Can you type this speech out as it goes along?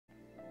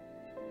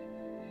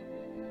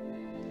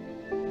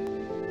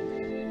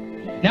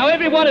Now,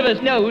 every one of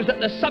us knows that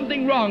there's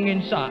something wrong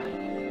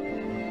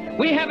inside.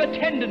 We have a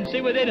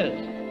tendency within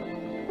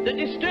us that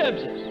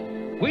disturbs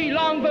us. We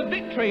long for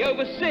victory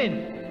over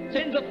sin,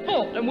 sins of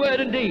thought and word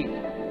and deed.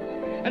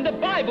 And the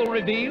Bible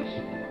reveals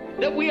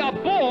that we are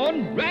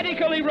born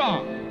radically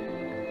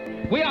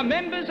wrong. We are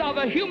members of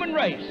a human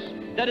race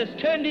that has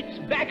turned its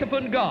back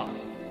upon God.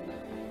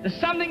 There's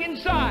something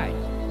inside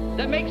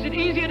that makes it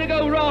easier to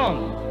go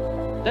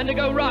wrong than to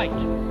go right.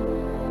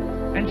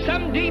 And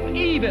some deep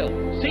evil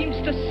seems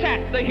to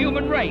sap the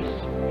human race.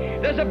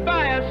 There's a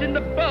bias in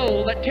the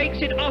bowl that takes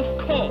it off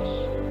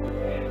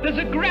course. There's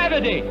a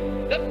gravity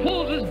that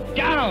pulls us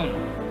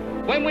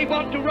down when we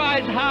want to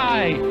rise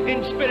high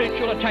in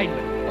spiritual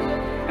attainment.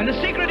 And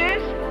the secret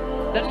is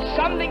that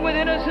something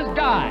within us has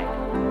died.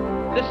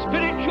 The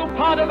spiritual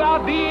part of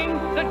our being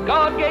that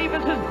God gave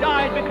us has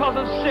died because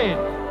of sin.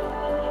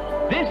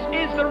 This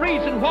is the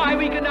reason why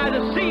we can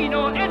neither see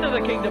nor enter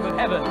the kingdom of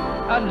heaven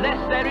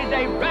unless there is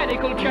a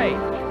radical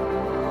change.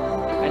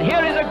 And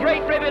here is a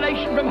great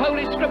revelation from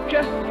Holy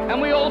Scripture,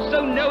 and we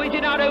also know it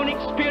in our own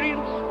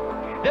experience,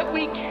 that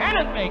we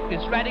cannot make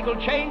this radical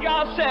change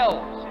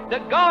ourselves.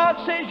 That God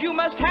says you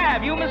must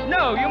have, you must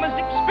know, you must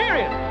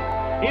experience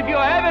if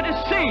you're ever to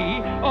see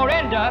or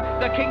enter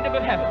the kingdom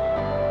of heaven.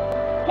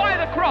 Why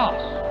the cross?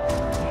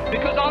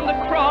 Because on the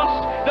cross,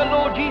 the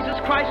Lord Jesus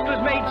Christ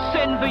was made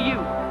sin for you.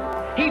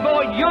 He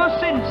bore your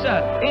sin,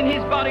 sir, in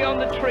his body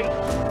on the tree.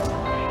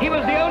 He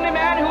was the only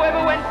man who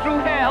ever went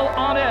through hell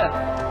on earth.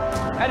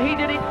 And he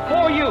did it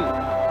for you,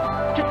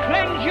 to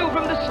cleanse you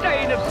from the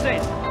stain of sin,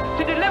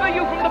 to deliver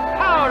you from the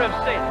power of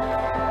sin,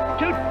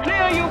 to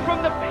clear you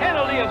from the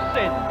penalty of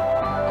sin,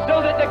 so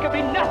that there could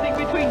be nothing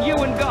between you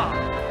and God.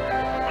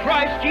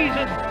 Christ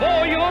Jesus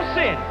bore your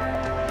sin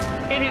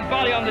in his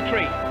body on the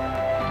tree.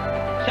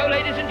 So,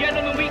 ladies and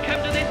gentlemen, we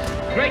come to this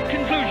great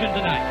conclusion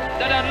tonight,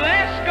 that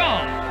unless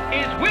God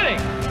is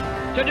willing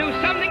to do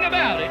something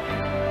about it,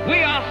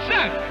 we are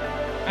sunk,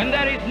 and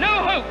there is no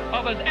hope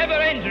of us ever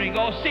entering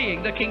or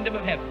seeing the kingdom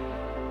of heaven.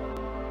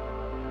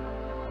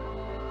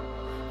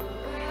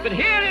 But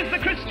here is the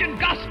Christian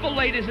gospel,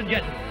 ladies and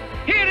gentlemen.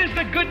 Here is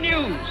the good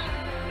news,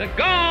 that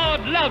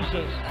God loves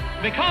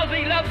us. Because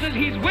he loves us,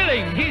 he's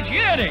willing, he's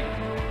yearning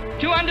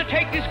to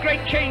undertake this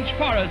great change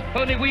for us,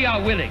 only we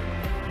are willing.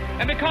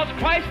 And because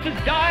Christ has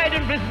died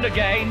and risen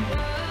again,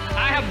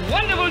 I have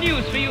wonderful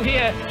news for you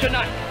here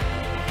tonight.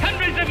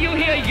 Hundreds of you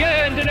here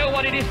yearn to know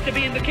what it is to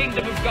be in the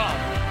kingdom of God.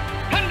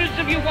 Hundreds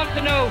of you want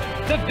to know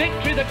the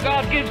victory that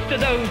God gives to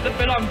those that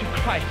belong to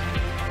Christ.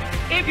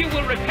 If you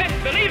will repent,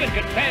 believe and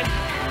confess,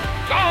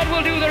 God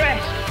will do the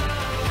rest.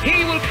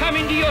 He will come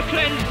into your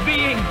cleansed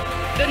being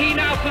that he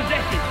now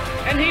possesses,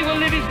 and he will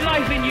live his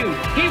life in you.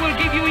 He will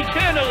give you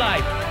eternal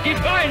life,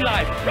 divine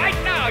life. Right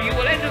now you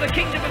will enter the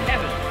kingdom of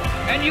heaven,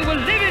 and you will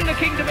live in the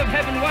kingdom of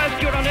heaven whilst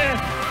you're on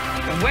earth.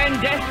 And when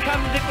death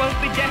comes, it won't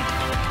be death.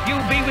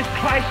 You'll be with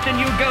Christ, and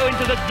you'll go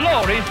into the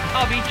glories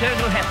of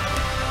eternal heaven.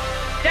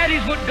 That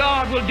is what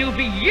God will do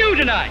for you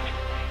tonight,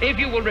 if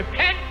you will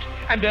repent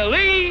and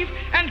believe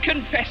and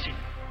confess it.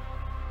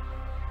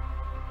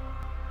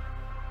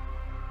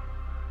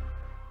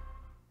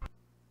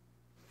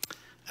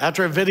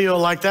 After a video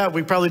like that,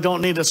 we probably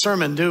don't need a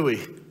sermon, do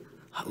we?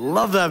 I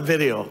love that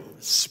video.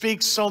 It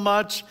speaks so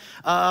much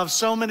of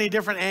so many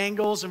different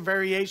angles and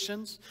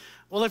variations.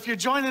 Well, if you're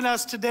joining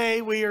us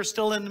today, we are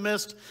still in the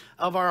midst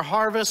of our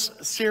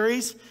Harvest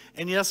series.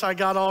 And yes, I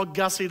got all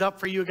gussied up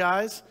for you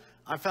guys.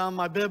 I found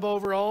my bib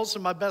overalls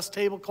and my best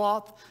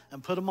tablecloth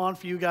and put them on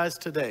for you guys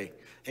today.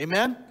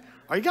 Amen?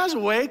 Are you guys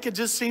awake? It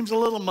just seems a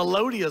little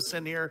melodious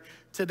in here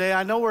today.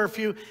 I know we're a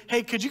few.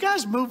 Hey, could you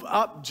guys move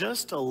up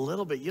just a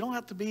little bit? You don't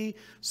have to be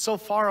so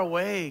far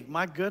away.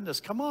 My goodness,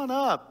 come on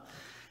up.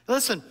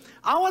 Listen,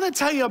 I want to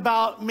tell you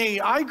about me.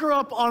 I grew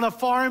up on a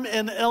farm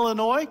in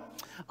Illinois.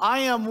 I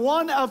am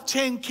one of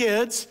 10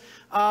 kids,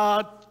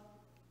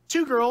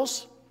 2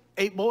 girls,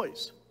 8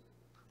 boys.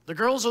 The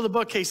girls are the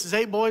bookcases,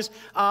 8 boys.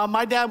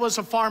 My dad was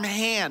a farm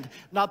hand,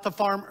 not the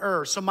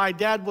farmer. So my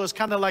dad was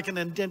kind of like an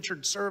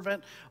indentured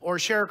servant or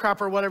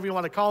sharecropper, whatever you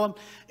want to call him.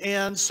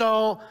 And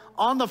so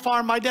on the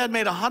farm, my dad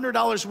made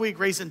 $100 a week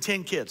raising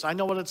 10 kids. I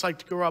know what it's like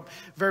to grow up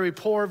very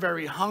poor,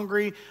 very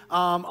hungry.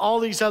 All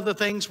these other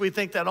things we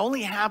think that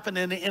only happen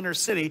in the inner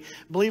city.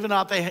 Believe it or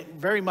not, they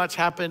very much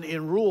happen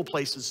in rural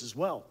places as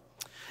well.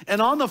 And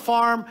on the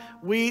farm,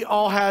 we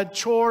all had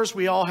chores,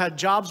 we all had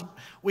jobs.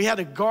 We had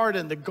a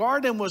garden. The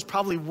garden was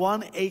probably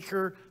 1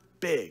 acre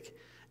big.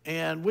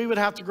 And we would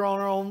have to grow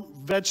our own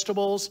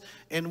vegetables,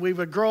 and we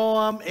would grow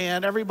them,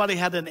 and everybody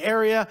had an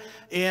area.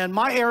 And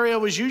my area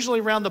was usually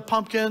around the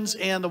pumpkins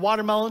and the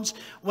watermelons.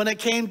 When it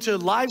came to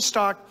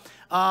livestock,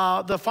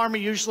 the farmer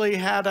usually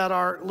had at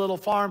our little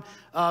farm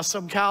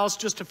some cows,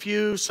 just a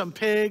few, some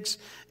pigs.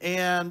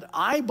 And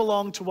I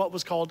belonged to what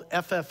was called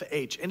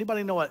FFH.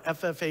 Anybody know what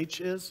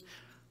FFH is?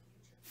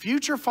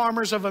 Future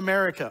Farmers of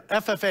America,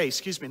 FFA,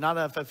 excuse me, not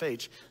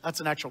FFH. That's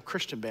an actual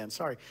Christian band,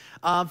 sorry.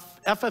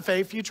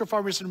 FFA, Future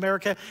Farmers in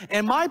America.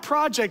 And my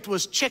project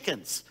was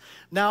chickens.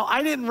 Now,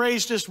 I didn't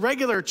raise just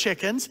regular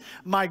chickens.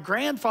 My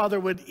grandfather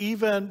would,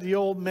 even the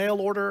old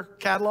mail order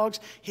catalogs,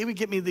 he would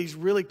get me these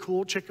really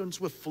cool chickens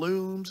with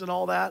flumes and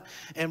all that.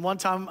 And one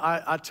time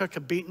I took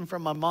a beating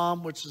from my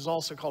mom, which is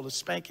also called a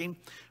spanking,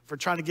 for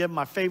trying to give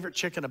my favorite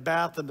chicken a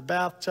bath in the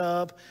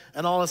bathtub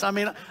and all this. I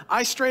mean,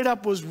 I straight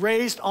up was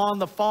raised on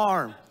the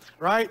farm,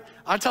 right?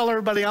 I tell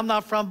everybody I'm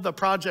not from the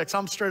projects.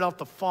 I'm straight off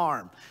the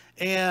farm.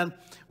 And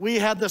we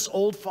had this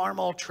old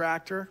Farmall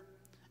tractor,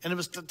 and it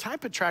was the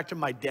type of tractor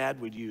my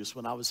dad would use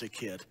when I was a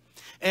kid.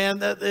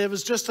 And it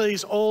was just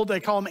these old,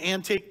 they call them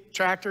antique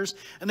tractors,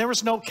 and there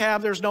was no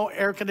cab, there was no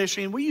air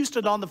conditioning. We used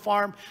it on the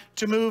farm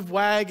to move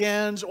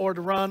wagons or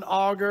to run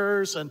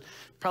augers and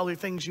probably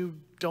things you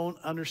don't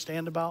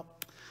understand about.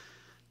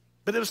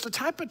 But it was the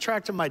type of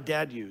tractor my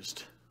dad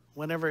used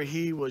whenever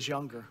he was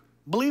younger.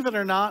 Believe it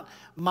or not,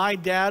 my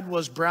dad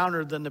was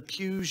browner than the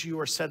pews you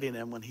were sitting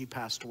in when he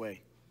passed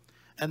away.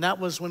 And that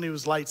was when he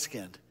was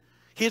light-skinned.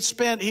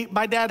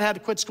 My dad had to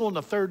quit school in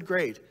the 3rd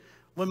grade.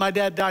 When my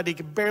dad died, he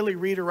could barely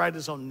read or write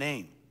his own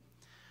name.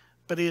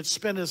 But he had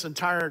spent his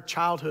entire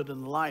childhood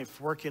and life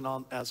working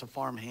as a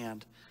farm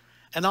hand.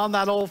 And on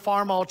that old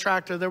Farmall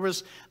tractor, there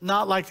was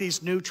not like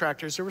these new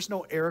tractors. There was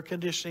no air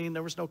conditioning.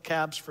 There was no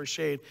cabs for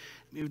shade.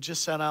 He would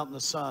just sit out in the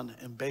sun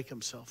and bake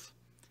himself.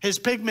 His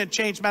pigment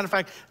changed. Matter of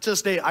fact, to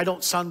this day, I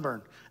don't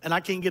sunburn. And I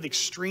can get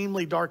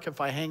extremely dark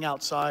if I hang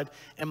outside.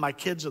 And my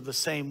kids are the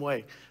same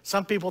way.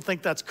 Some people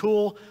think that's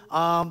cool.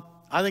 I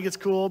think it's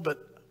cool, but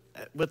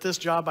with this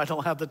job, I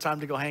don't have the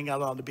time to go hang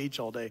out on the beach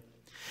all day.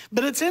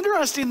 But it's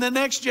interesting, the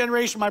next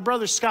generation, my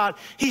brother Scott,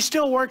 he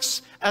still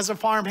works as a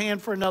farm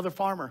hand for another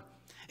farmer.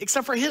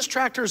 Except for his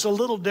tractor is a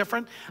little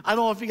different. I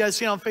don't know if you guys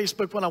see on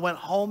Facebook when I went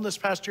home this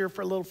past year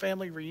for a little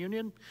family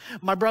reunion.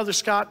 My brother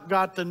Scott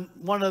got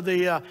one of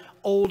the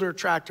older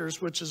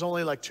tractors, which is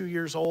only like 2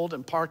 years old,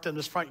 and parked in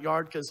his front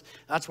yard because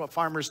that's what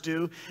farmers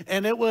do.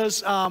 And it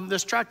was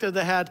this tractor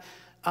that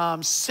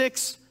had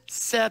 6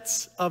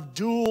 sets of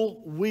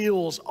dual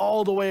wheels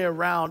all the way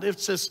around.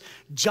 It's this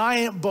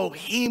giant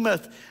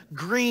behemoth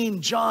green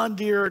John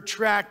Deere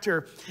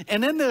tractor.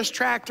 And in this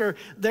tractor,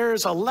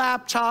 there's a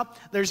laptop,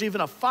 there's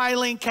even a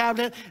filing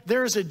cabinet,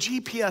 there's a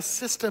GPS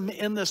system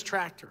in this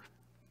tractor.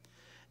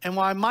 And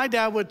while my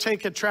dad would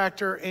take a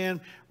tractor and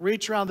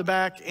reach around the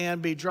back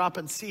and be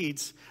dropping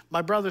seeds,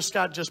 my brother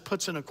Scott just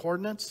puts in the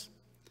coordinates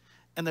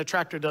and the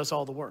tractor does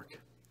all the work.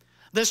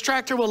 This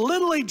tractor will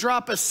literally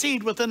drop a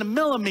seed within a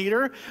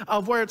millimeter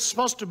of where it's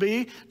supposed to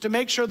be to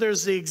make sure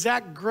there's the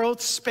exact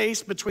growth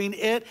space between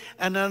it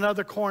and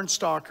another corn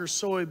stalk or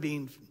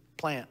soybean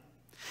plant.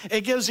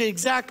 It gives the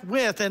exact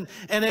width, and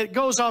it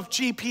goes off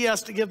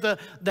GPS to give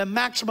the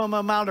maximum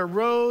amount of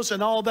rows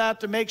and all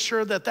that to make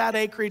sure that that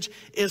acreage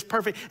is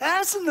perfect.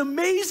 That's an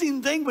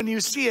amazing thing when you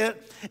see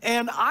it.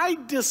 And I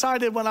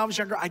decided when I was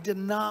younger, I did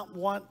not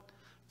want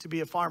to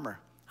be a farmer.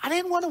 I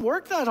didn't want to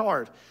work that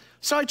hard.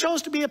 So I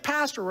chose to be a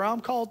pastor where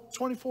I'm called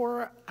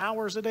 24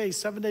 hours a day,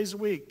 7 days a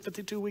week,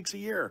 52 weeks a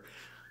year.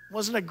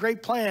 Wasn't a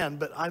great plan,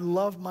 but I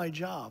love my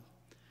job.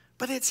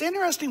 But it's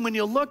interesting when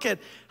you look at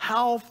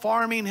how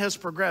farming has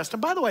progressed.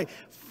 And by the way,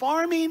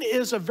 farming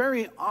is a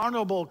very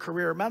honorable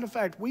career. Matter of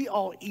fact, we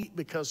all eat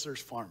because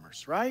there's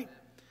farmers, right?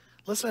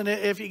 Listen,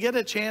 if you get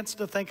a chance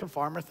to think of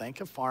farmer,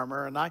 think of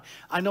farmer. And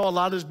I know a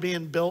lot is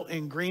being built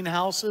in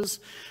greenhouses.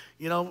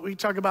 You know, we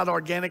talk about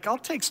organic. I'll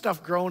take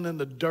stuff grown in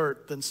the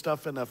dirt than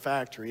stuff in a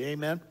factory,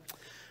 amen?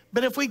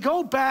 But if we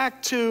go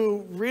back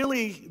to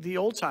really the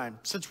old time,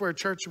 since we're a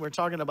church and we're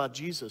talking about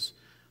Jesus,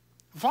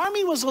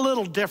 farming was a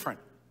little different.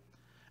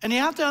 And you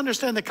have to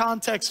understand the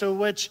context of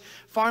which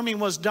farming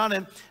was done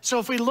in. So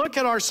if we look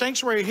at our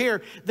sanctuary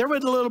here, there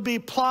would be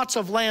plots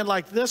of land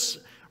like this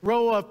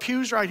row of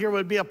pews right here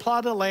would be a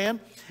plot of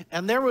land,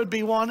 and there would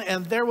be one,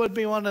 and there would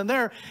be one, and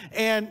there.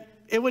 And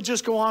it would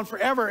just go on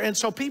forever. And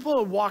so people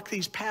would walk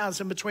these paths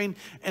in between,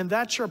 and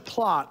that's your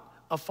plot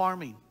of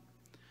farming.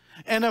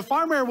 And a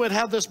farmer would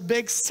have this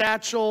big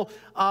satchel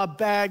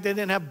bag. They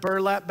didn't have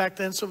burlap back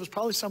then, so it was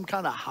probably some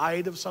kind of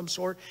hide of some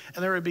sort.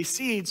 And there would be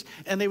seeds,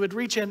 and they would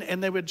reach in,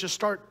 and they would just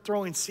start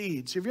throwing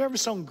seeds. Have you ever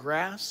sown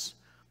grass?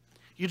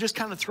 You just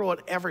kind of throw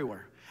it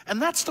everywhere.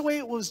 And that's the way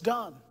it was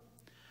done.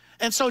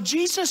 And so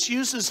Jesus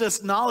uses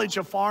this knowledge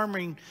of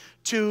farming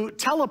to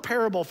tell a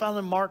parable found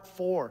in Mark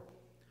 4.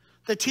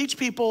 That teach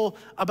people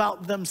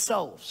about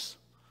themselves.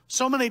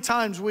 So many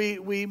times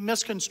we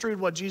misconstrued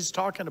what Jesus is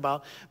talking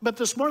about. But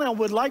this morning I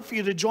would like for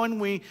you to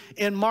join me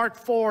in Mark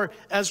 4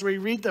 as we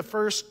read the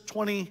first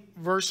 20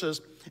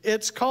 verses.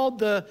 It's called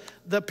the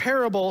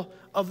parable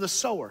of the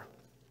sower.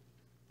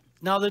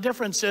 Now the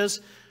difference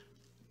is,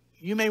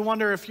 you may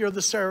wonder if you're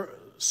the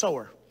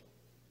sower,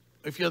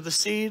 if you're the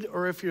seed,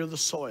 or if you're the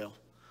soil.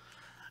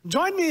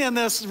 Join me in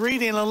this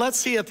reading, and let's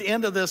see at the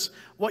end of this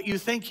what you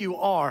think you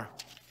are.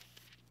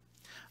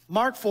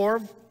 Mark 4,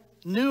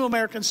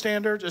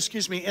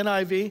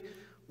 NIV,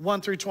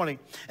 1 through 20.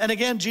 And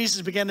again,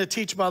 Jesus began to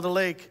teach by the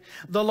lake.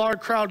 The large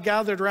crowd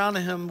gathered around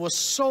him was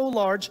so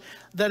large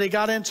that he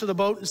got into the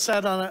boat and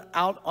sat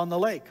out on the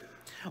lake.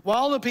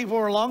 While the people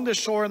were along the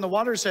shore and the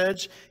water's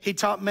edge, he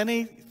taught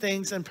many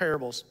things in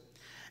parables.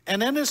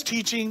 And in his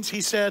teachings,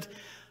 he said,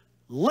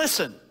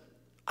 listen,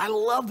 I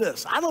love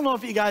this. I don't know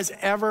if you guys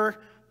ever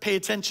pay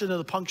attention to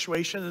the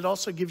punctuation. It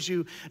also gives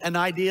you an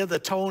idea of the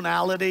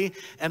tonality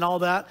and all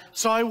that.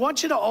 So I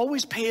want you to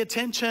always pay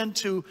attention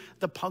to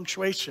the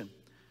punctuation.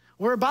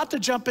 We're about to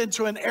jump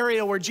into an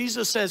area where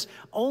Jesus says,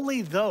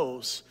 only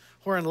those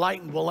who are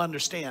enlightened will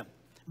understand.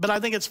 But I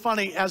think it's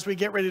funny, as we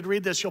get ready to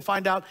read this, you'll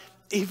find out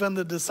even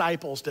the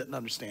disciples didn't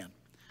understand.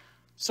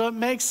 So it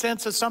makes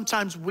sense that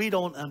sometimes we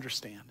don't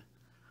understand,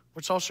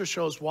 which also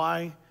shows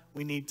why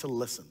we need to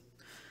listen.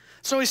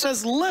 So he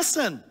says,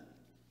 listen.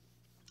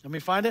 Let me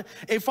find it.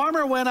 A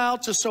farmer went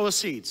out to sow his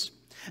seeds.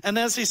 And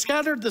as he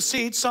scattered the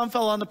seeds, some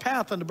fell on the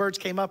path, and the birds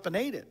came up and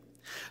ate it.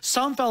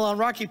 Some fell on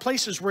rocky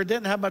places where it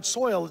didn't have much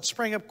soil. It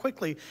sprang up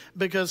quickly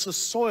because the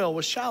soil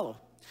was shallow.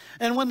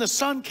 And when the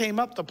sun came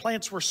up, the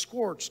plants were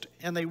scorched,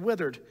 and they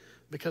withered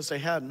because they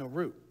had no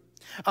root.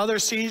 Other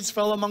seeds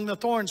fell among the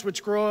thorns,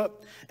 which grew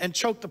up and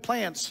choked the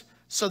plants,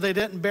 so they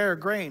didn't bear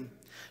grain.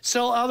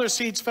 Still other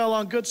seeds fell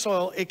on good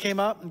soil. It came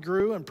up and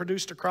grew and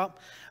produced a crop,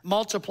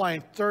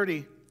 multiplying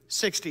 30,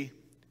 60,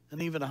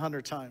 and even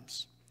 100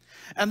 times.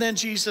 And then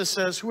Jesus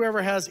says,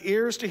 whoever has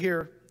ears to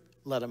hear,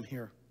 let him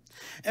hear.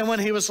 And when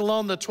he was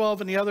alone, the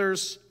 12 and the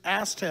others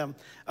asked him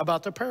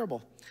about the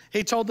parable.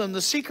 He told them,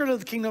 the secret of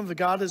the kingdom of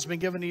God has been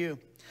given to you,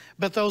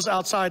 but those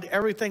outside,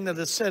 everything that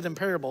is said in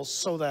parables,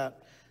 so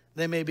that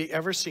they may be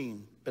ever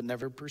seen, but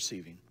never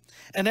perceiving,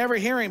 and ever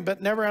hearing,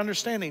 but never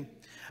understanding.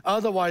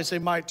 Otherwise, they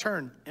might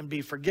turn and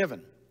be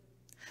forgiven.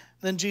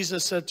 Then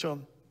Jesus said to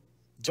him,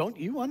 don't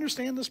you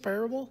understand this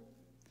parable?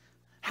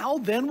 How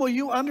then will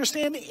you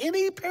understand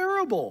any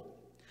parable?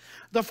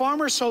 The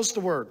farmer sows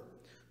the word.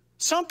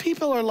 Some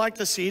people are like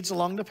the seeds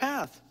along the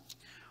path,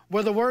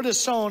 where the word is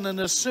sown, and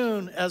as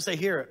soon as they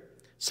hear it,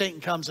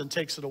 Satan comes and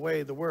takes it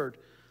away, the word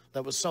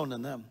that was sown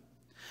in them.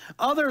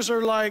 Others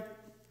are like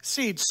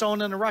seeds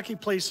sown in the rocky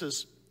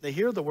places. They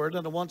hear the word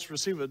and at once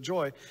receive it with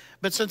joy.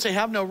 But since they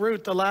have no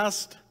root, they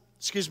last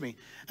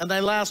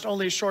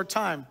only a short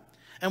time.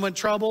 And when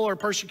trouble or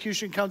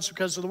persecution comes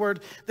because of the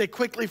word, they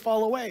quickly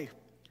fall away.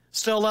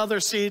 Still other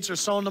seeds are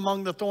sown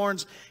among the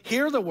thorns,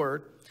 hear the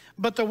word,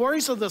 but the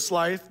worries of this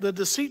life, the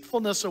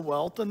deceitfulness of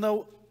wealth, and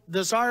the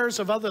desires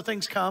of other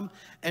things come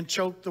and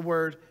choke the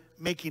word,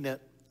 making it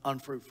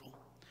unfruitful.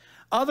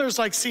 Others,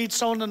 like seeds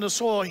sown in the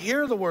soil,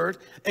 hear the word,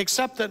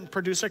 accept it, and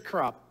produce a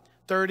crop,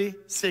 30,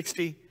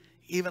 60,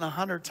 even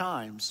 100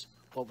 times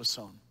what was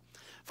sown.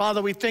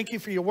 Father, we thank you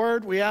for your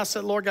word. We ask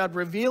that, Lord God,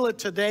 reveal it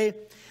today,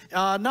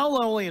 not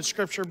only in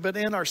Scripture, but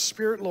in our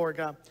spirit, Lord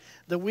God,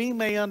 that we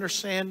may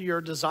understand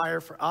your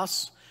desire for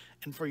us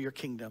and for your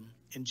kingdom.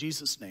 In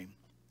Jesus' name,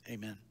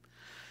 amen.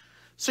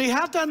 So you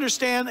have to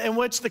understand in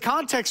which the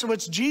context in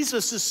which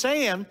Jesus is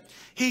saying,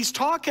 he's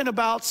talking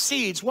about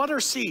seeds. What are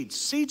seeds?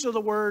 Seeds are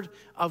the word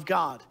of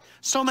God.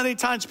 So many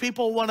times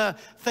people want to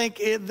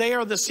think they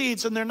are the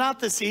seeds, and they're not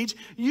the seeds.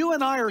 You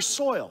and I are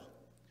soil.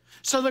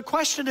 So the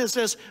question is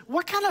this,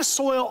 what kind of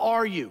soil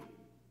are you?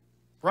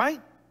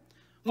 Right?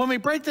 When we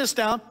break this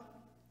down,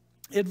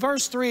 in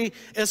verse 3,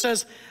 it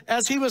says,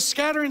 as he was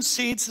scattering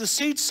seeds, the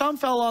seeds, some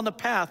fell on the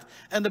path,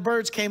 and the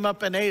birds came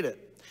up and ate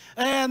it.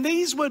 And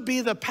these would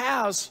be the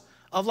paths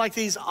of like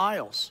these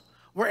aisles,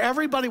 where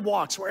everybody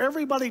walks, where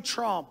everybody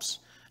tromps,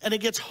 and it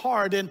gets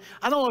hard. And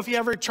I don't know if you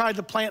ever tried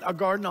to plant a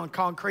garden on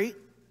concrete.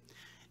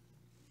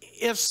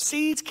 If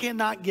seeds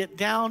cannot get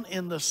down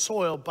in the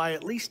soil by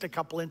at least a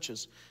couple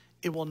inches,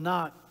 it will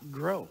not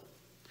grow.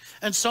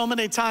 And so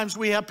many times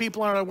we have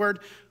people in our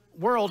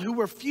world who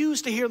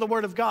refuse to hear the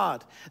word of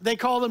God. They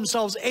call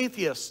themselves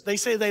atheists. They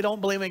say they don't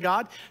believe in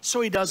God,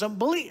 so he doesn't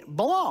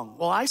belong.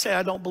 Well, I say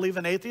I don't believe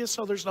in atheists,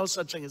 so there's no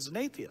such thing as an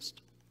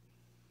atheist.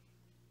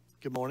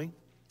 Good morning.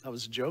 That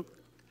was a joke,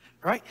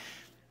 right?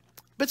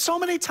 But so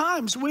many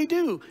times we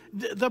do.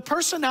 The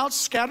person out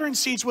scattering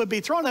seeds would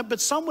be thrown at,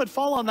 but some would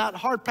fall on that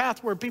hard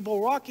path where people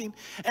are walking.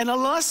 And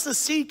unless the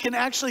seed can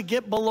actually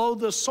get below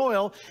the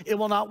soil, it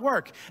will not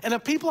work. And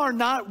if people are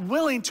not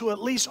willing to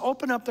at least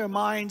open up their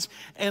minds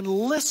and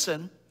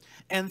listen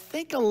and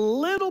think a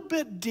little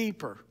bit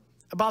deeper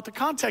about the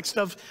context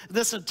of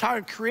this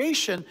entire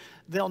creation,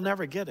 they'll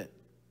never get it.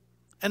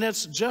 And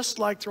it's just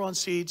like throwing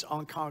seeds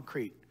on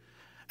concrete.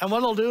 And what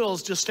it'll do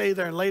is just stay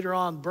there, and later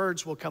on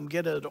birds will come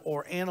get it,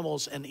 or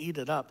animals, and eat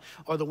it up,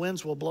 or the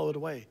winds will blow it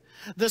away.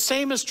 The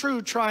same is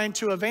true trying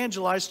to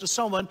evangelize to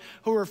someone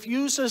who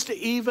refuses to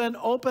even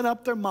open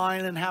up their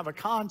mind and have a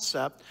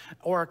concept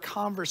or a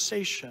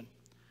conversation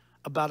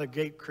about a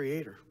great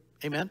creator.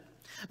 Amen?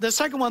 The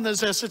second one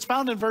is this. It's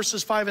found in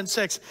verses 5 and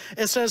 6.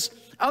 It says,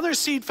 other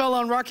seed fell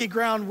on rocky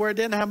ground where it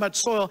didn't have much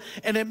soil,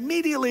 and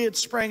immediately it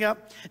sprang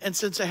up, and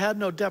since it had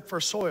no depth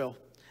for soil,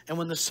 and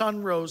when the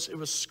sun rose, it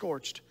was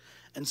scorched.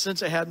 And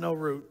since it had no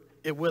root,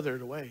 it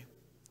withered away.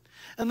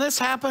 And this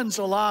happens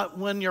a lot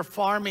when you're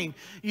farming.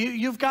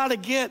 You've got to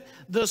get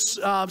this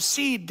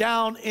seed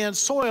down in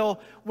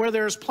soil where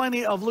there's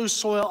plenty of loose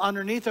soil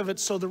underneath of it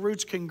so the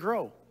roots can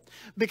grow.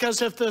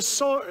 Because if the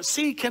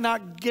seed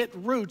cannot get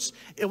roots,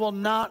 it will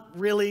not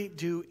really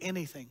do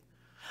anything.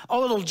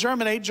 Oh, it'll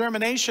germinate.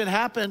 Germination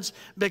happens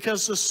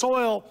because the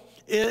soil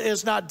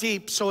is not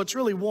deep, so it's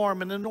really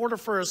warm. And in order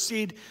for a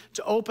seed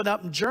to open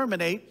up and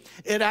germinate,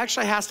 it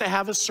actually has to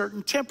have a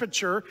certain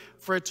temperature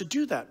for it to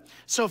do that.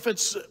 So if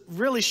it's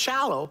really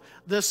shallow,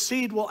 the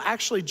seed will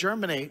actually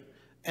germinate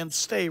and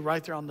stay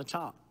right there on the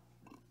top.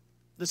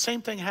 The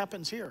same thing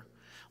happens here.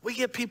 We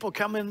get people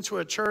come into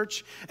a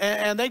church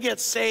and they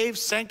get saved,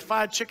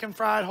 sanctified, chicken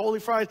fried,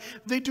 holy fried.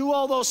 They do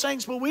all those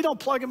things, but we don't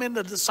plug them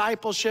into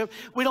discipleship.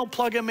 We don't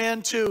plug them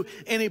into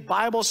any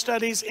Bible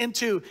studies,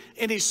 into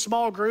any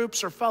small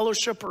groups or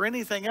fellowship or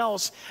anything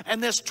else.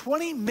 And this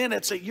 20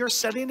 minutes that you're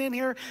sitting in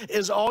here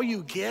is all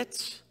you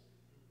get.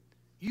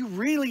 You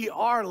really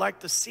are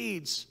like the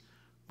seeds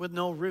with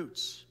no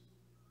roots.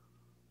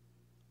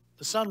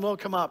 The sun will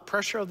come up.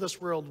 Pressure of this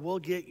world will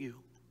get you,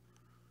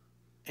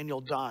 and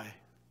you'll die.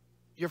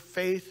 Your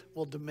faith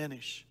will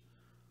diminish.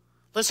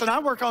 Listen, I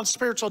work on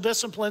spiritual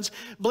disciplines.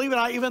 Believe it or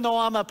not, even though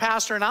I'm a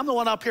pastor and I'm the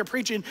one up here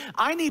preaching,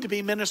 I need to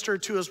be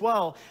ministered to as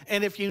well.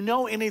 And if you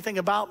know anything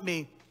about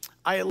me,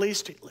 I at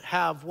least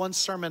have one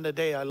sermon a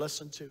day I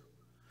listen to.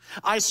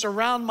 I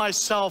surround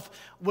myself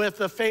with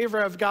the favor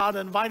of God,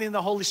 inviting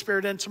the Holy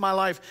Spirit into my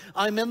life.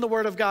 I'm in the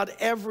Word of God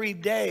every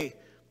day.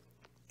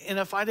 And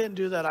if I didn't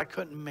do that, I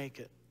couldn't make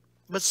it.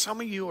 But some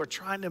of you are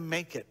trying to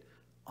make it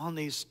on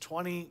these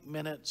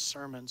 20-minute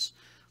sermons.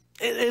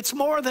 It's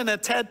more than a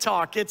TED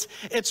Talk.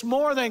 It's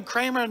more than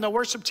Kramer and the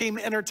worship team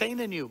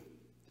entertaining you.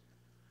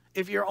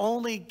 If you're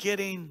only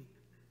getting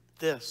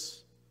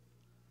this,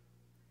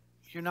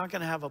 you're not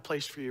going to have a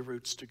place for your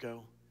roots to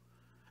go.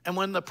 And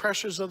when the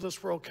pressures of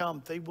this world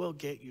come, they will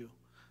get you.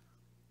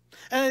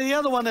 And the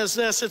other one is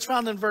this. It's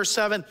found in verse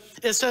 7.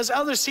 It says,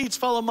 other seeds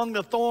fell among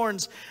the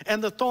thorns,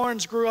 and the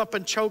thorns grew up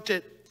and choked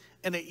it,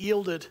 and it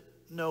yielded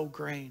no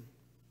grain.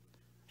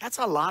 That's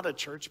a lot of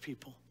church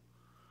people.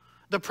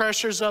 The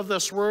pressures of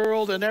this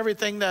world and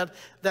everything that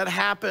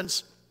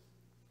happens.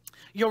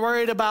 You're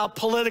worried about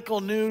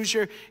political news.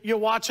 You're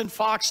watching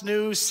Fox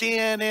News,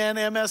 CNN,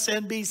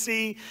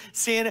 MSNBC,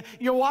 CNN.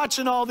 You're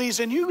watching all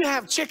these, and you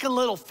have chicken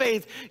little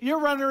faith.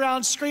 You're running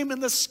around screaming,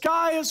 the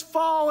sky is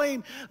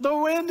falling, the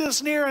wind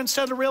is near,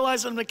 instead of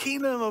realizing the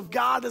kingdom of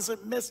God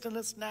isn't misting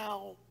us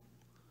now.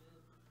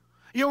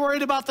 You're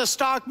worried about the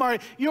stock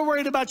market. You're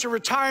worried about your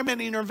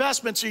retirement and your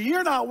investments. So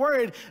you're not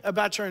worried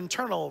about your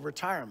internal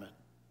retirement.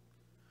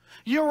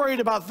 You're worried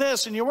about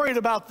this and you're worried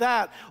about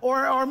that.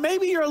 Or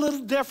maybe you're a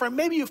little different.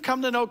 Maybe you've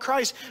come to know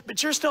Christ,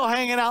 but you're still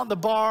hanging out in the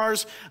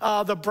bars,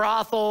 the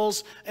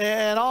brothels,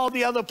 and all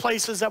the other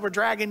places that were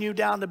dragging you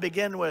down to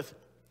begin with.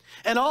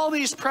 And all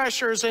these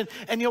pressures,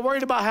 and you're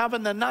worried about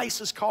having the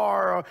nicest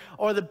car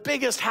or the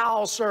biggest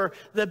house or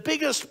the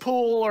biggest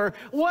pool or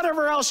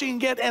whatever else you can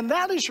get. And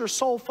that is your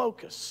sole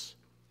focus.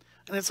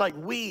 And it's like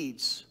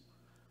weeds.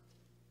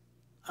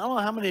 I don't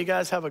know how many of you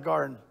guys have a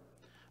garden.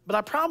 But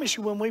I promise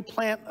you, when we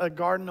plant a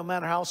garden, no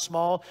matter how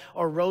small,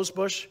 or rose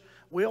bush,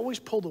 we always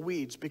pull the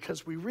weeds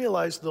because we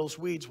realize those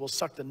weeds will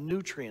suck the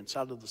nutrients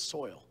out of the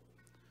soil.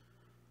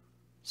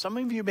 Some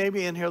of you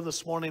maybe in here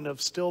this morning have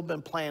still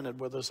been planted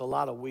where there's a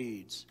lot of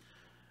weeds,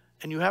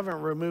 and you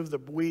haven't removed the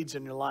weeds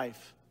in your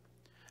life.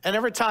 And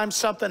every time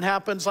something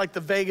happens, like the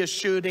Vegas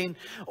shooting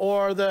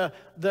or the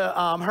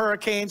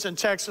hurricanes in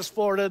Texas,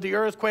 Florida, the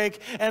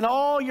earthquake, and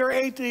all your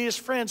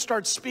atheist friends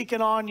start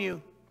speaking on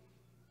you,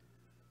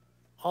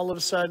 all of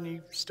a sudden,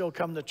 you still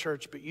come to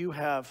church, but you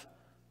have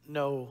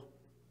no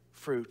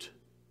fruit.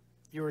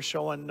 You are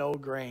showing no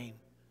grain.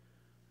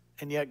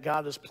 And yet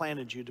God has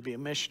planted you to be a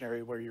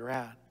missionary where you're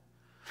at.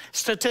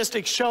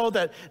 Statistics show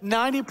that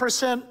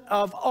 90%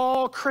 of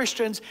all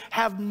Christians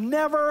have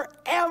never,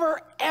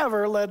 ever,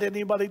 ever led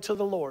anybody to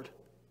the Lord.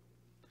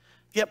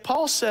 Yet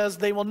Paul says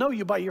they will know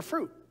you by your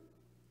fruit.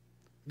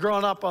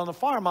 Growing up on the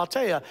farm, I'll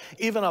tell you,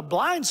 even a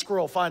blind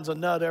squirrel finds a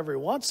nut every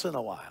once in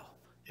a while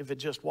if it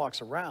just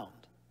walks around.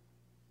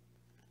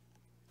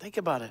 Think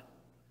about it.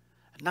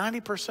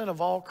 90%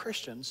 of all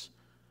Christians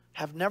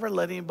have never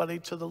led anybody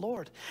to the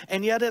Lord.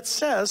 And yet it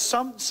says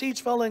some seeds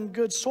fell in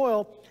good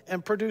soil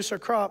and produced a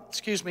crop.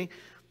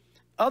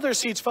 Other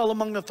seeds fell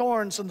among the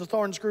thorns, and the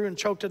thorns grew and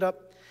choked it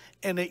up,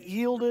 and it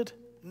yielded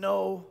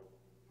no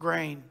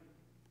grain.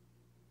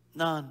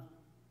 None.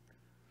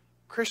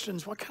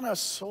 Christians, what kind of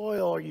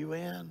soil are you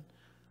in?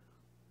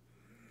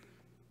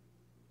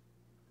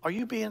 Are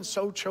you being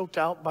so choked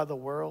out by the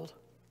world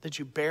that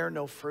you bear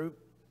no fruit?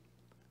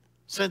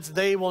 Since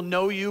they will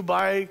know you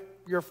by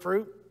your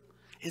fruit?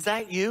 Is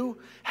that you?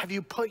 Have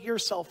you put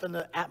yourself in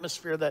the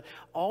atmosphere that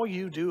all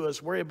you do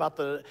is worry about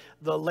the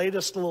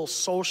latest little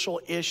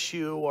social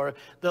issue or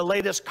the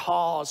latest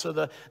cause or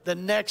the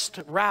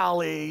next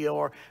rally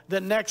or the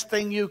next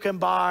thing you can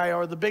buy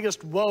or the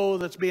biggest woe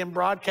that's being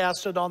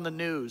broadcasted on the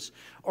news?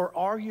 Or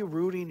are you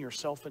rooting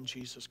yourself in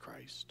Jesus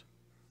Christ?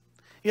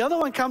 The other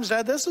one comes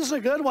out, this is a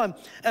good one.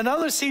 And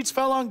other seeds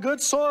fell on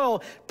good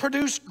soil,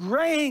 produced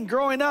grain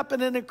growing up,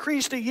 and it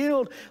increased the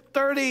yield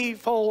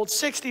 30-fold,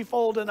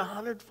 60-fold, and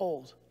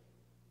 100-fold.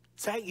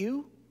 Is that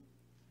you?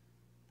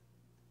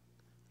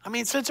 I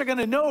mean, since they're going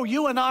to know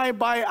you and I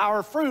by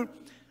our fruit,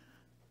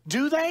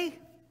 do they?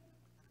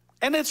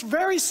 And it's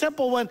very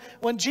simple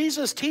when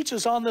Jesus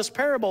teaches on this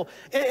parable.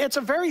 It's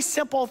a very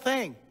simple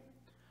thing.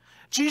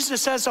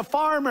 Jesus says, a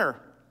farmer,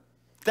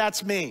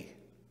 that's me,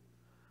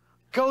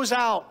 goes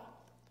out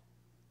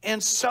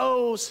and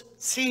sows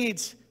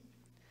seeds.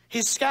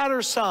 He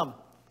scatters some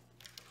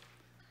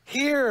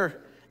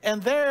here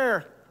and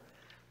there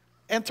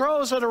and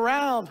throws it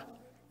around.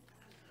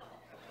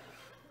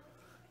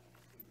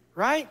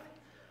 Right?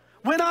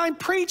 When I'm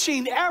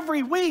preaching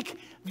every week,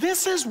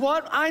 this is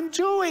what I'm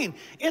doing.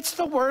 It's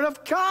the Word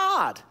of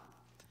God.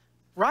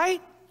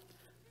 Right?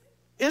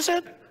 Is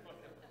it?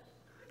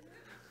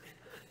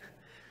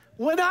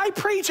 When I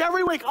preach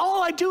every week,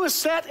 all I do is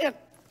sit and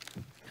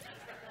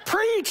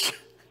preach.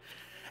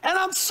 And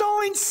I'm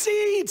sowing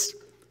seeds.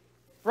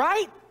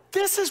 Right?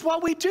 This is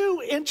what we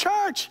do in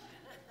church.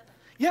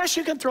 Yes,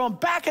 you can throw them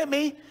back at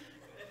me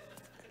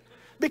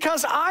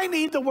because I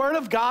need the Word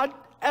of God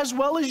as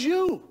well as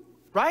you.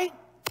 Right?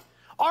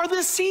 Are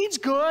the seeds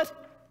good?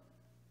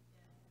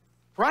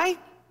 Right?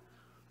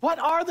 What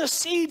are the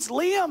seeds,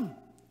 Liam?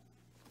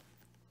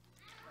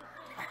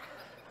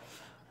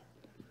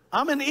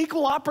 I'm an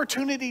equal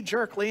opportunity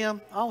jerk, Liam.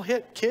 I'll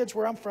hit kids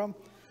where I'm from.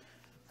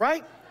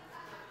 Right?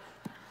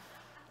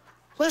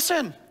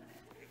 Listen,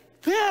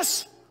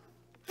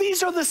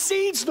 these are the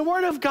seeds, the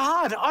Word of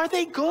God. Are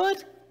they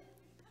good?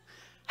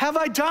 Have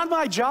I done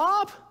my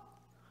job?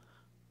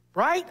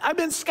 Right? I've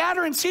been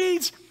scattering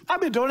seeds. I've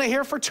been doing it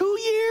here for 2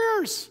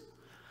 years.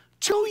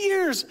 2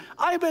 years.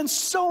 I've been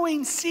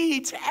sowing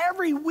seeds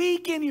every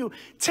week in you.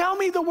 Tell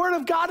me the Word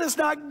of God is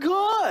not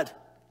good.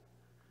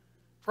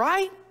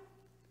 Right?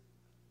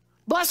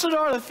 Blessed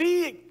are the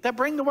feet that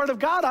bring the Word of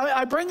God.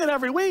 I bring it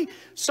every week.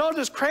 So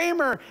does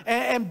Kramer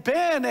and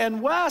Ben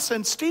and Wes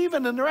and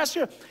Stephen and the rest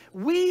of you.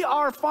 We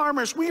are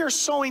farmers. We are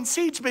sowing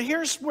seeds. But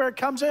here's where it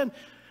comes in.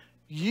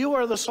 You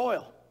are the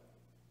soil.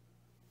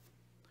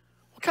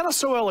 What kind of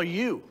soil are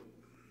you?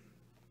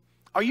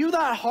 Are you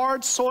that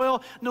hard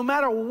soil? No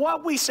matter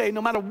what we say,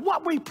 no matter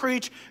what we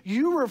preach,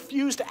 you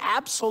refuse to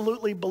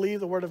absolutely believe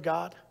the Word of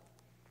God?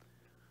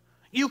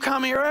 You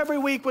come here every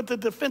week with the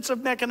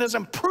defensive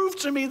mechanism, prove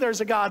to me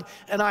there's a God,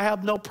 and I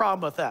have no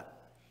problem with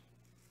that.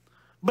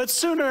 But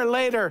sooner or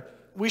later,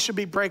 we should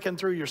be breaking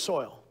through your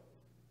soil.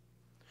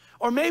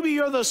 Or maybe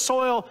you're the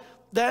soil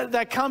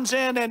that comes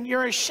in and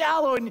you're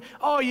shallow and,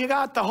 oh, you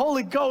got the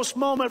Holy Ghost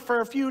moment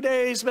for a few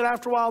days, but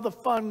after a while the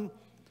fun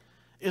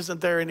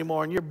isn't there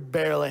anymore and you're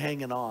barely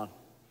hanging on.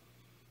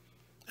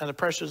 And the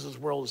pressures of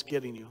this world is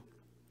getting you.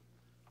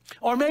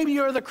 Or maybe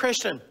you're the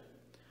Christian.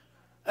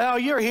 Oh,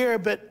 you're here,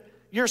 but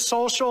your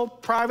social,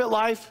 private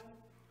life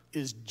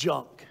is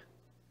junk.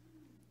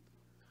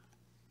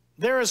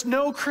 There is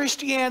no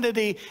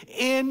Christianity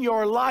in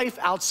your life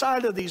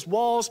outside of these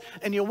walls,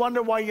 and you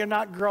wonder why you're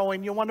not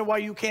growing. You wonder why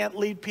you can't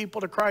lead people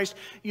to Christ.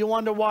 You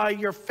wonder why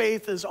your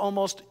faith is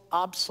almost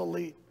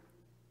obsolete.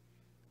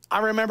 I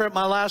remember at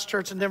my last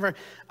church in Denver,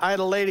 I had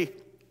a lady.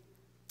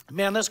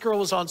 Man, this girl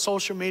was on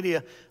social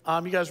media.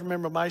 You guys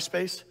remember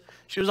MySpace?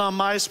 She was on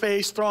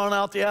MySpace throwing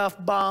out the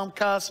F-bomb,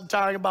 cussing,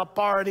 talking about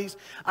parties.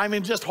 I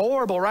mean, just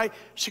horrible, right?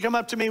 She came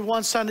up to me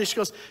one Sunday. She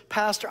goes,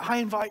 Pastor, I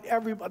invite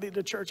everybody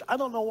to church. I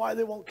don't know why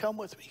they won't come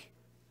with me.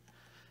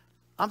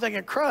 I'm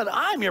thinking, crud,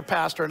 I'm your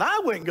pastor, and I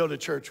wouldn't go to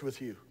church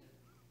with you.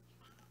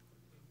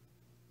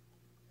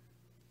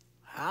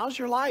 How's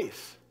your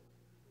life?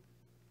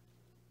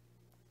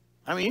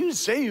 I mean, you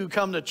say you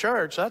come to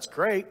church. That's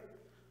great.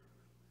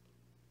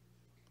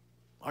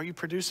 Are you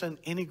producing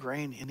any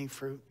grain, any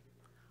fruit?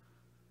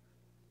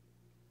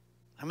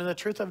 I mean, the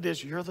truth of it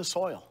is you're the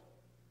soil.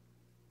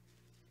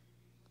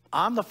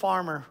 I'm the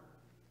farmer.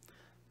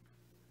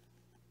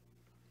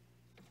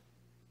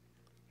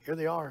 Here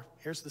they are.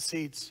 Here's the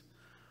seeds.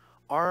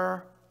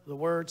 Are the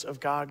words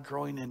of God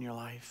growing in your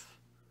life?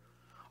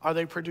 Are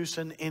they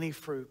producing any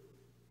fruit?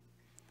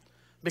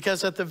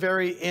 Because at the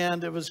very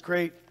end, it was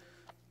great.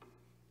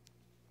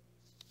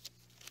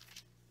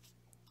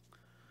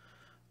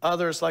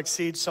 Others, like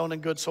seeds sown in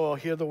good soil,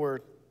 hear the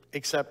word,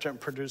 accept it, and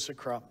produce a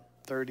crop,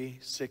 30,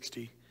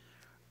 60,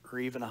 or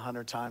even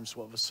 100 times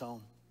what was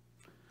sown.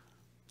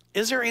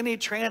 Is there any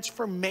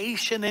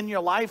transformation in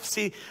your life?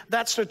 See,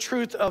 that's the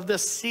truth of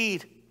this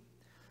seed. Have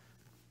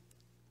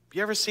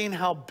you ever seen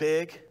how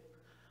big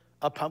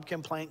a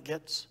pumpkin plant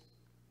gets?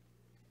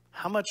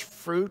 How much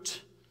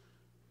fruit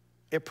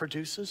it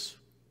produces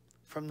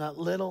from that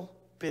little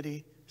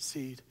bitty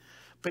seed?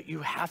 But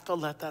you have to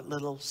let that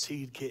little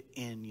seed get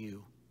in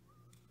you.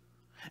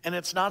 And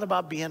it's not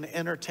about being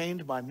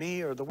entertained by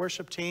me or the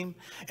worship team.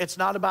 It's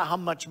not about how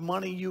much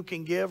money you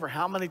can give or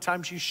how many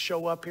times you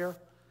show up here.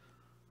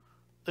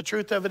 The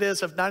truth of it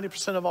is, if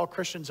 90% of all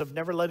Christians have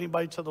never led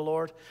anybody to the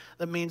Lord,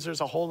 that means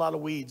there's a whole lot of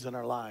weeds in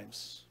our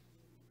lives.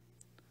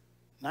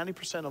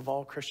 90% of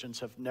all Christians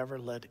have never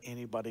led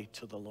anybody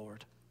to the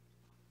Lord.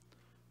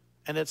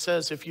 And it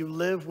says, if you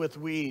live with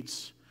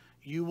weeds,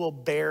 you will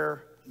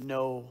bear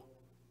no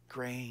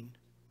grain.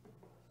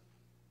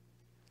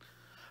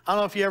 I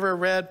don't know if you ever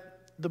read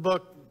the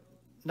book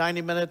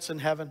 90 Minutes in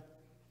Heaven.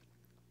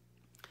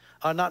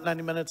 Not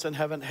 90 Minutes in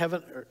Heaven.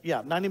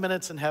 90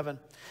 Minutes in Heaven.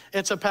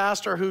 It's a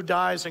pastor who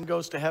dies and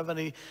goes to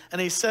heaven.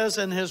 And he says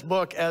in his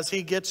book, as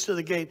he gets to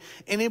the gate,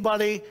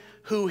 anybody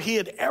who he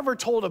had ever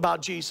told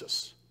about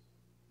Jesus,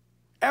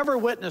 ever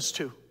witnessed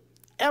to,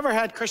 ever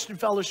had Christian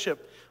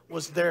fellowship,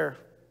 was there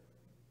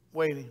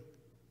waiting.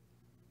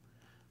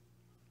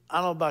 I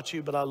don't know about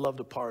you, but I love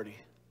to party.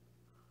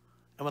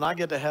 And when I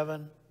get to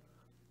heaven,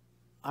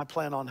 I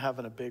plan on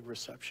having a big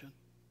reception.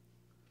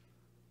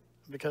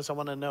 Because I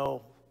want to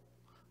know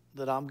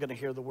that I'm going to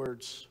hear the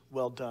words,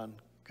 well done,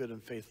 good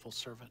and faithful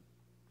servant.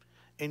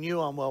 In you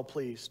I'm well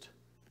pleased.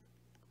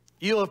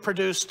 You have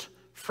produced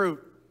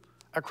fruit,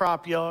 a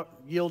crop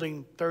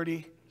yielding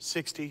 30,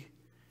 60,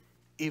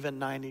 even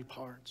 90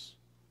 parts.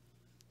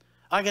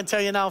 I can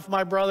tell you now, if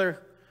my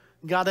brother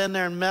got in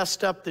there and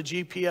messed up the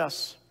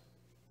GPS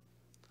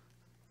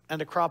and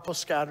the crop was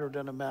scattered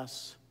in a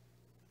mess,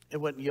 it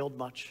wouldn't yield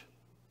much.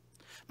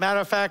 Matter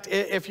of fact,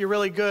 if you're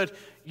really good,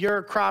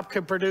 your crop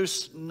could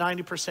produce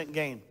 90%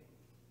 gain.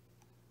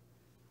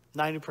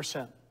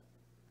 90%.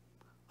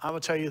 I will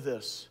tell you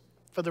this,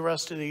 for the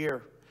rest of the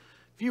year,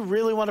 if you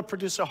really want to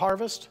produce a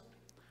harvest,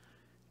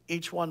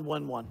 each one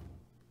win one.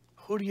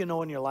 Who do you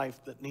know in your life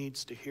that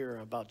needs to hear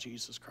about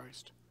Jesus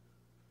Christ?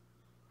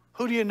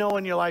 Who do you know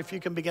in your life you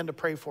can begin to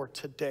pray for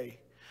today?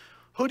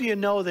 Who do you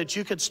know that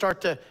you could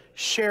start to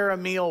share a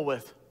meal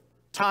with,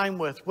 time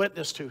with,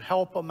 witness to,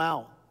 help them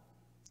out?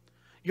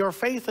 Your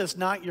faith is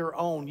not your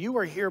own. You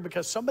are here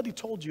because somebody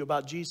told you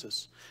about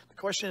Jesus. The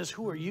question is,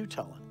 who are you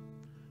telling?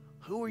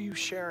 Who are you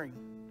sharing?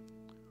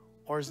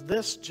 Or is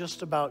this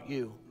just about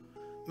you?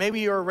 Maybe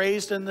you were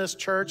raised in this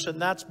church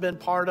and that's been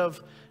part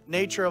of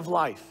nature of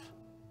life.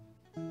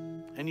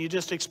 And you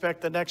just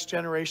expect the next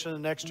generation, the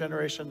next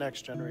generation, the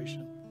next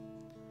generation.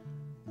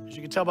 As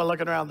you can tell by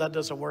looking around, that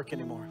doesn't work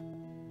anymore.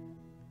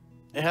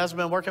 It hasn't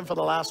been working for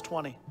the last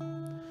 20.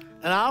 And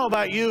I don't know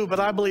about you, but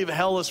I believe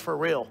hell is for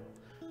real.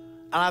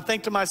 And I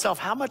think to myself,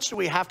 how much do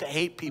we have to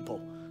hate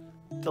people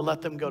to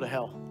let them go to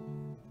hell?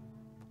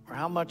 Or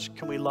how much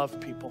can we love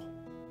people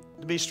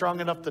to be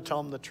strong enough to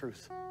tell them the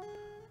truth?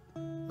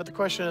 But the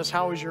question is,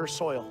 how is your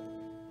soil?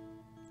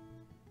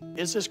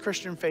 Is this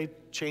Christian faith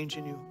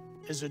changing you?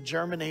 Is it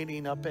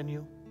germinating up in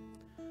you?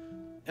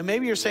 And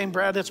maybe you're saying,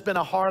 Brad, it's been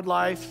a hard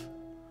life,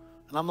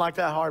 and I'm like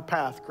that hard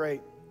path.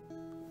 Great.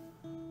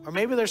 Or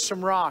maybe there's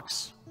some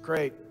rocks.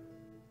 Great.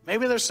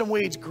 Maybe there's some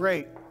weeds.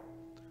 Great.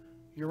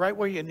 You're right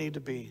where you need to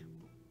be.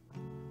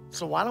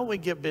 So why don't we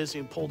get busy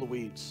and pull the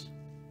weeds?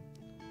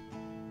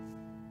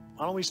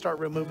 Why don't we start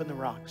removing the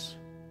rocks?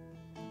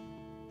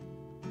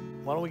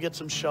 Why don't we get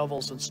some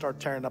shovels and start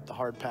tearing up the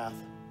hard path?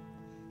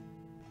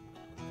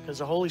 Because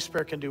the Holy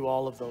Spirit can do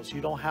all of those.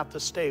 You don't have to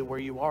stay where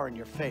you are in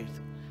your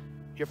faith.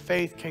 Your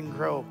faith can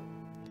grow.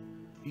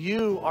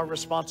 You are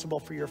responsible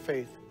for your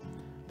faith.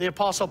 The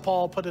Apostle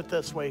Paul put it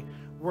this way,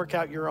 work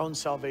out your own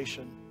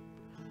salvation.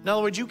 In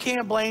other words, you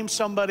can't blame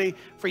somebody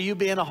for you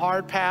being a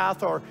hard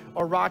path or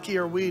rocky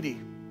or weedy.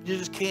 You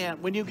just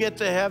can't. When you get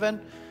to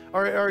heaven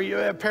or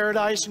you're at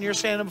paradise and you're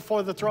standing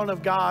before the throne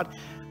of God,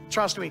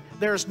 trust me,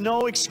 there's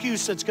no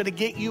excuse that's going to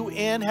get you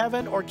in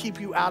heaven or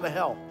keep you out of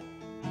hell.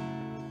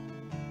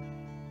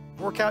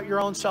 Work out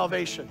your own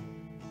salvation.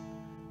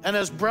 And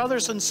as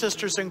brothers and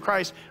sisters in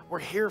Christ, we're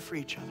here for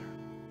each other.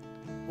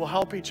 We'll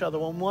help each other.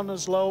 When one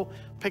is low,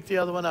 pick the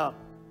other one up.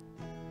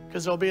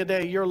 Because there'll be a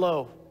day you're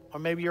low, or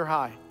maybe you're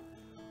high.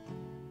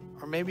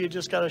 Or maybe you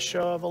just got a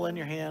shovel in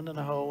your hand and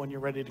a hoe and you're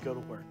ready to go to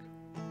work.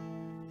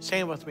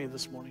 Stand with me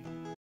this morning.